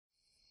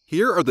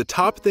Here are the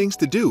top things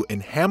to do in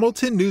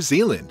Hamilton, New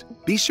Zealand.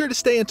 Be sure to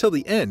stay until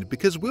the end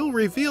because we'll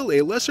reveal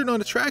a lesser-known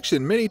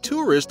attraction many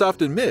tourists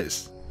often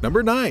miss.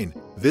 Number 9.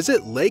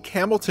 Visit Lake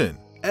Hamilton.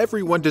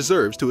 Everyone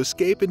deserves to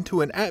escape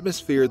into an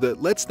atmosphere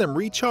that lets them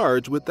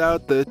recharge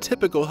without the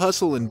typical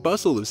hustle and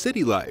bustle of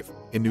city life.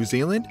 In New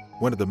Zealand,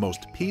 one of the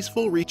most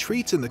peaceful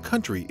retreats in the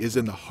country is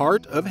in the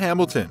heart of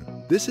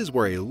Hamilton. This is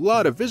where a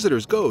lot of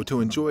visitors go to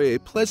enjoy a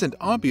pleasant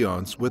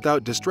ambiance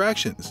without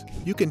distractions.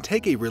 You can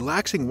take a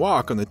relaxing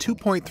walk on the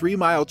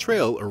 2.3-mile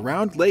trail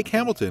around Lake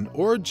Hamilton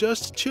or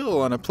just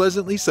chill on a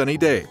pleasantly sunny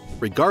day.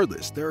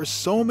 Regardless, there are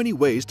so many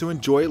ways to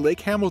enjoy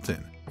Lake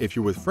Hamilton. If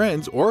you're with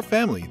friends or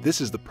family, this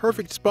is the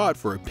perfect spot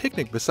for a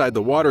picnic beside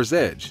the water's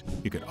edge.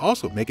 You can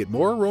also make it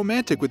more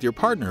romantic with your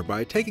partner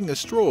by taking a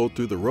stroll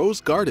through the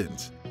Rose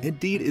Gardens.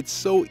 Indeed, it's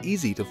so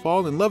easy to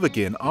fall in love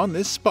again on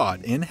this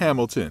spot in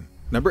Hamilton.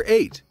 Number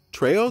 8.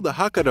 Trail the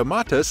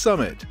Hakaramata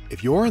Summit.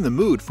 If you're in the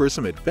mood for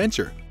some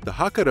adventure, the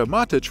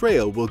Hakaramata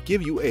Trail will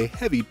give you a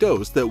heavy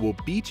dose that will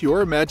beat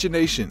your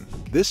imagination.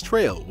 This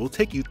trail will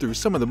take you through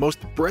some of the most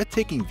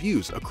breathtaking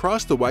views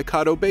across the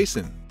Waikato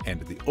Basin. And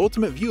the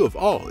ultimate view of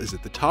all is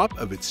at the top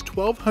of its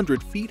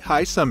 1,200 feet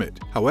high summit.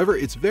 However,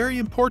 it's very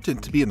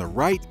important to be in the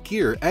right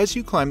gear as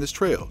you climb this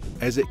trail,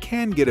 as it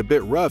can get a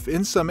bit rough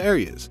in some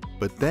areas,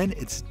 but then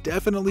it's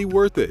definitely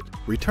worth it.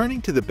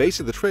 Returning to the base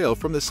of the trail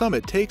from the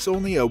summit takes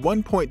only a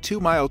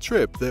 1.2-mile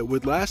trip that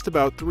would last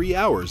about 3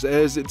 hours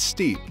as it's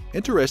steep.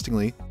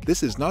 Interestingly,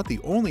 this is not the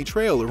only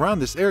trail around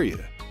this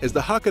area, as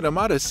the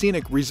Hakaramata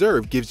Scenic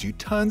Reserve gives you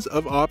tons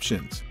of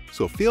options.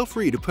 So feel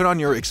free to put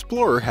on your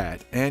explorer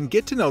hat and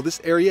get to know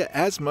this area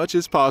as much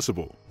as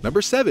possible.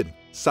 Number 7.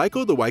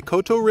 Cycle the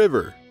Waikato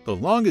River. The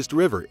longest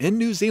river in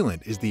New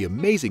Zealand is the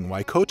amazing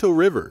Waikato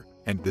River,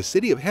 and the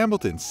city of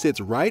Hamilton sits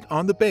right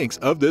on the banks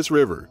of this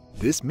river.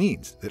 This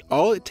means that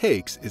all it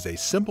takes is a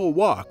simple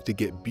walk to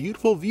get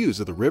beautiful views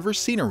of the river's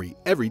scenery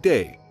every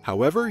day.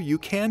 However, you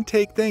can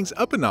take things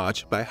up a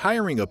notch by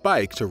hiring a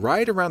bike to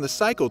ride around the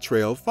cycle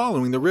trail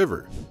following the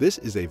river. This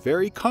is a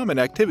very common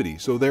activity,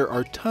 so there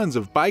are tons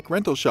of bike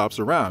rental shops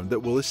around that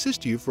will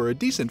assist you for a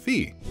decent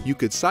fee. You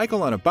could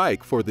cycle on a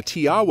bike for the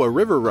Tiawa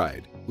River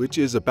Ride, which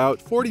is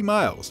about 40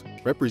 miles,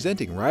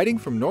 representing riding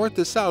from north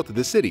to south of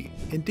the city.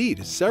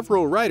 Indeed,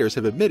 several riders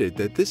have admitted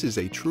that this is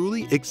a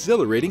truly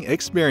exhilarating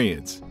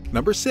experience.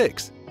 Number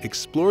 6.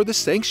 Explore the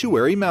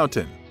Sanctuary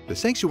Mountain. The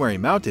Sanctuary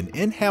Mountain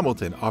in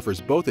Hamilton offers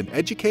both an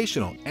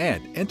educational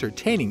and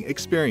entertaining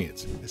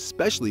experience,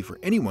 especially for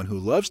anyone who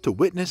loves to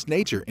witness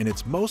nature in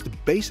its most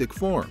basic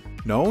form.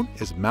 Known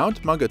as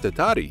Mount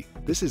Mangatatari,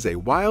 this is a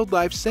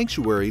wildlife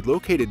sanctuary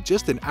located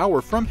just an hour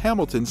from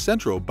Hamilton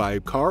Central by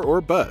car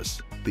or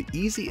bus. The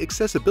easy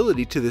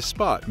accessibility to this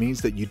spot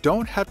means that you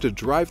don't have to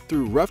drive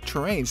through rough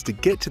terrains to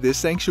get to this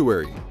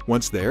sanctuary.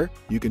 Once there,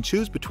 you can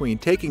choose between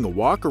taking a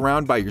walk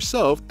around by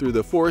yourself through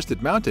the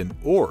forested mountain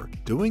or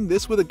doing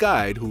this with a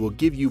guide who will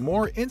give you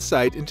more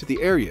insight into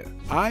the area.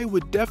 I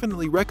would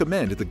definitely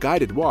recommend the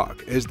guided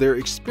walk, as their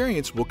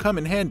experience will come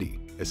in handy,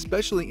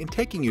 especially in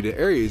taking you to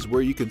areas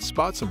where you can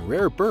spot some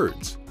rare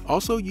birds.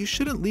 Also, you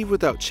shouldn't leave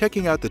without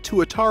checking out the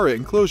Tuatara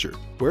enclosure,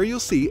 where you'll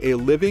see a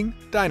living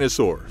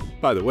dinosaur.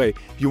 By the way,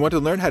 if you want to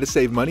learn how to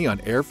save money on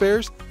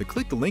airfares, then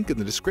click the link in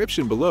the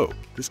description below.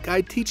 This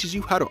guide teaches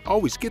you how to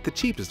always get the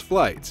cheapest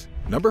flights.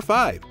 Number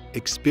 5.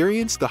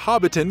 Experience the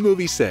Hobbiton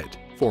movie set.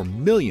 For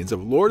millions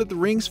of Lord of the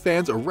Rings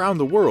fans around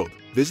the world,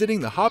 visiting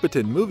the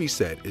Hobbiton movie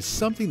set is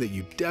something that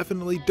you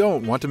definitely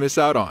don't want to miss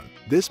out on.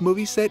 This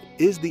movie set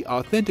is the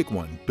authentic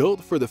one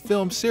built for the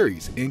film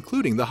series,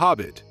 including The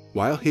Hobbit.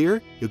 While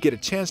here, you'll get a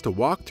chance to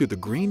walk through the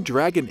Green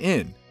Dragon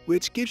Inn,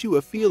 which gives you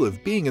a feel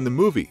of being in the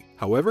movie.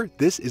 However,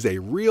 this is a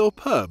real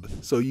pub,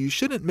 so you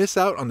shouldn't miss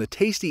out on the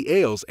tasty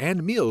ales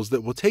and meals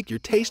that will take your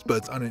taste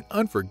buds on an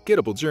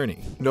unforgettable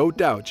journey. No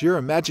doubt your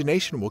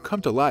imagination will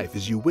come to life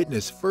as you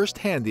witness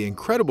firsthand the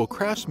incredible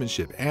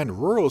craftsmanship and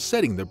rural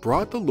setting that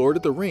brought the Lord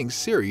of the Rings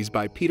series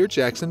by Peter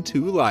Jackson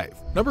to life.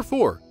 Number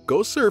 4. Go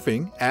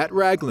surfing at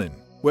Raglan.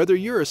 Whether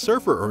you're a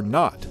surfer or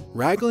not,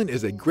 Raglan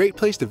is a great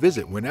place to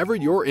visit whenever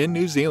you're in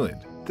New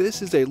Zealand.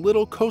 This is a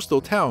little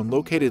coastal town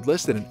located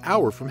less than an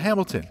hour from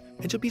Hamilton,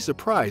 and you'll be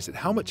surprised at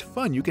how much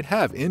fun you can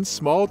have in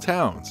small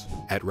towns.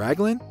 At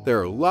Raglan, there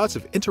are lots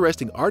of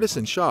interesting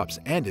artisan shops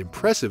and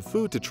impressive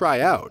food to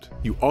try out.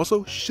 You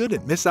also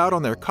shouldn't miss out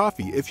on their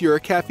coffee if you're a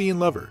caffeine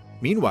lover.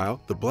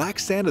 Meanwhile, the black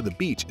sand of the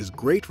beach is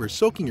great for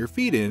soaking your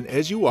feet in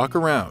as you walk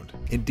around.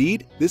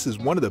 Indeed, this is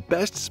one of the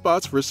best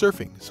spots for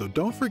surfing, so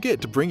don't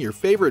forget to bring your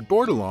favorite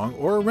board along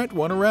or rent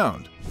one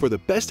around. For the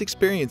best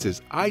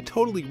experiences, I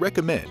totally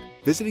recommend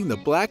visiting the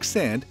black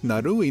sand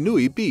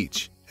Naruinui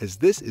Beach, as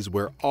this is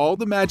where all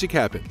the magic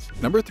happens.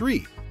 Number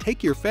 3.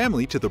 Take your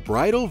family to the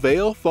Bridal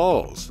Veil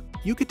Falls.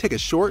 You could take a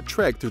short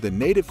trek through the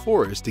native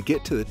forest to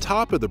get to the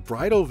top of the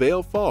Bridal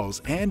Veil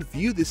Falls and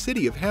view the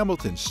city of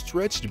Hamilton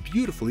stretched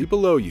beautifully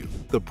below you.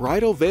 The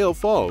Bridal Veil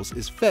Falls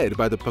is fed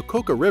by the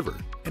Pacoca River,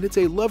 and it's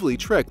a lovely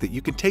trek that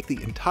you can take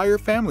the entire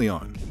family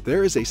on.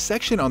 There is a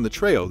section on the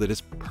trail that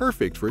is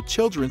perfect for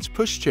children's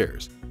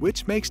pushchairs,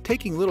 which makes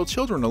taking little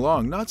children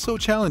along not so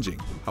challenging.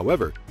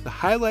 However, the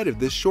highlight of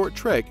this short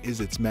trek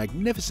is its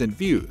magnificent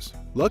views.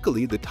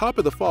 Luckily, the top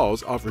of the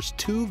falls offers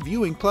 2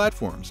 viewing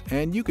platforms,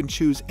 and you can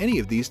choose any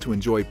of these to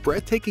enjoy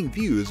breathtaking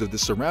views of the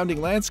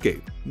surrounding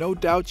landscape. No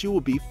doubt you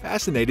will be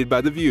fascinated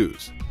by the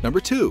views. Number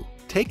 2.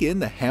 Take in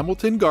the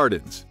Hamilton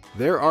Gardens.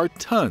 There are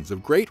tons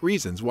of great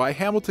reasons why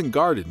Hamilton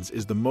Gardens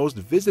is the most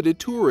visited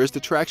tourist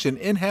attraction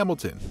in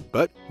Hamilton,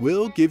 but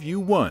we'll give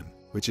you one,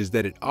 which is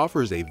that it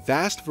offers a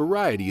vast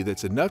variety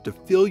that's enough to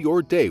fill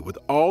your day with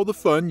all the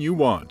fun you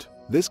want.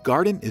 This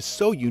garden is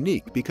so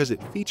unique because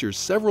it features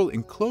several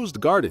enclosed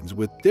gardens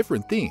with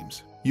different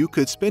themes. You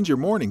could spend your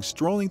morning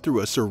strolling through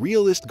a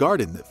surrealist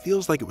garden that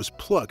feels like it was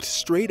plucked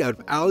straight out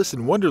of Alice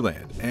in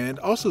Wonderland, and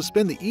also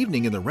spend the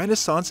evening in the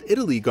Renaissance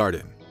Italy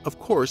garden. Of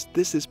course,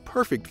 this is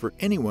perfect for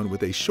anyone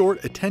with a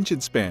short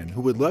attention span who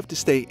would love to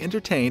stay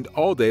entertained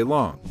all day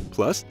long.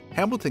 Plus,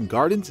 Hamilton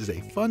Gardens is a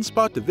fun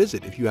spot to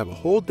visit if you have a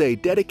whole day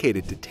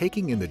dedicated to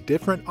taking in the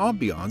different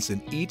ambiance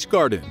in each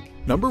garden.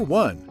 Number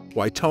 1.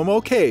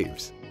 Waitomo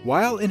Caves.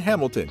 While in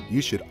Hamilton,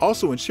 you should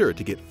also ensure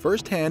to get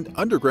first-hand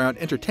underground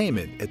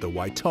entertainment at the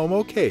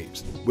Waitomo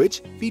Caves,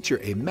 which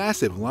feature a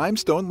massive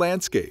limestone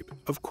landscape.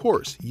 Of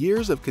course,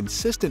 years of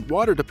consistent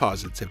water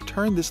deposits have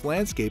turned this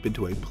landscape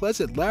into a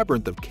pleasant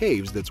labyrinth of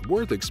caves that's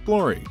worth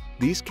exploring.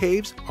 These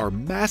caves are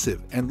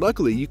massive, and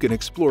luckily you can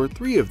explore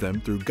 3 of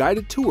them through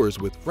guided tours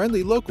with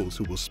friendly locals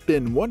who will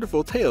spin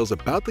wonderful tales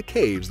about the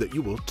caves that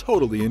you will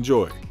totally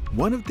enjoy.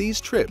 One of these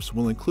trips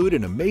will include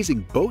an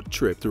amazing boat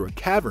trip through a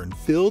cavern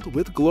filled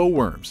with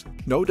glowworms.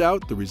 No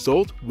doubt the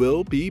result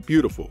will be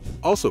beautiful.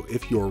 Also,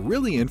 if you're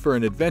really in for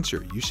an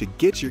adventure, you should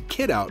get your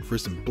kid out for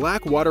some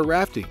black water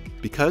rafting,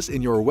 because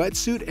in your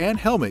wetsuit and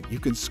helmet you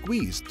can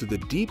squeeze through the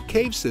deep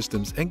cave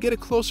systems and get a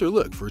closer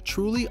look for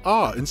truly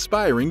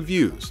awe-inspiring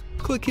views.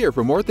 Click here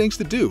for more things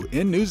to do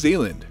in New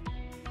Zealand.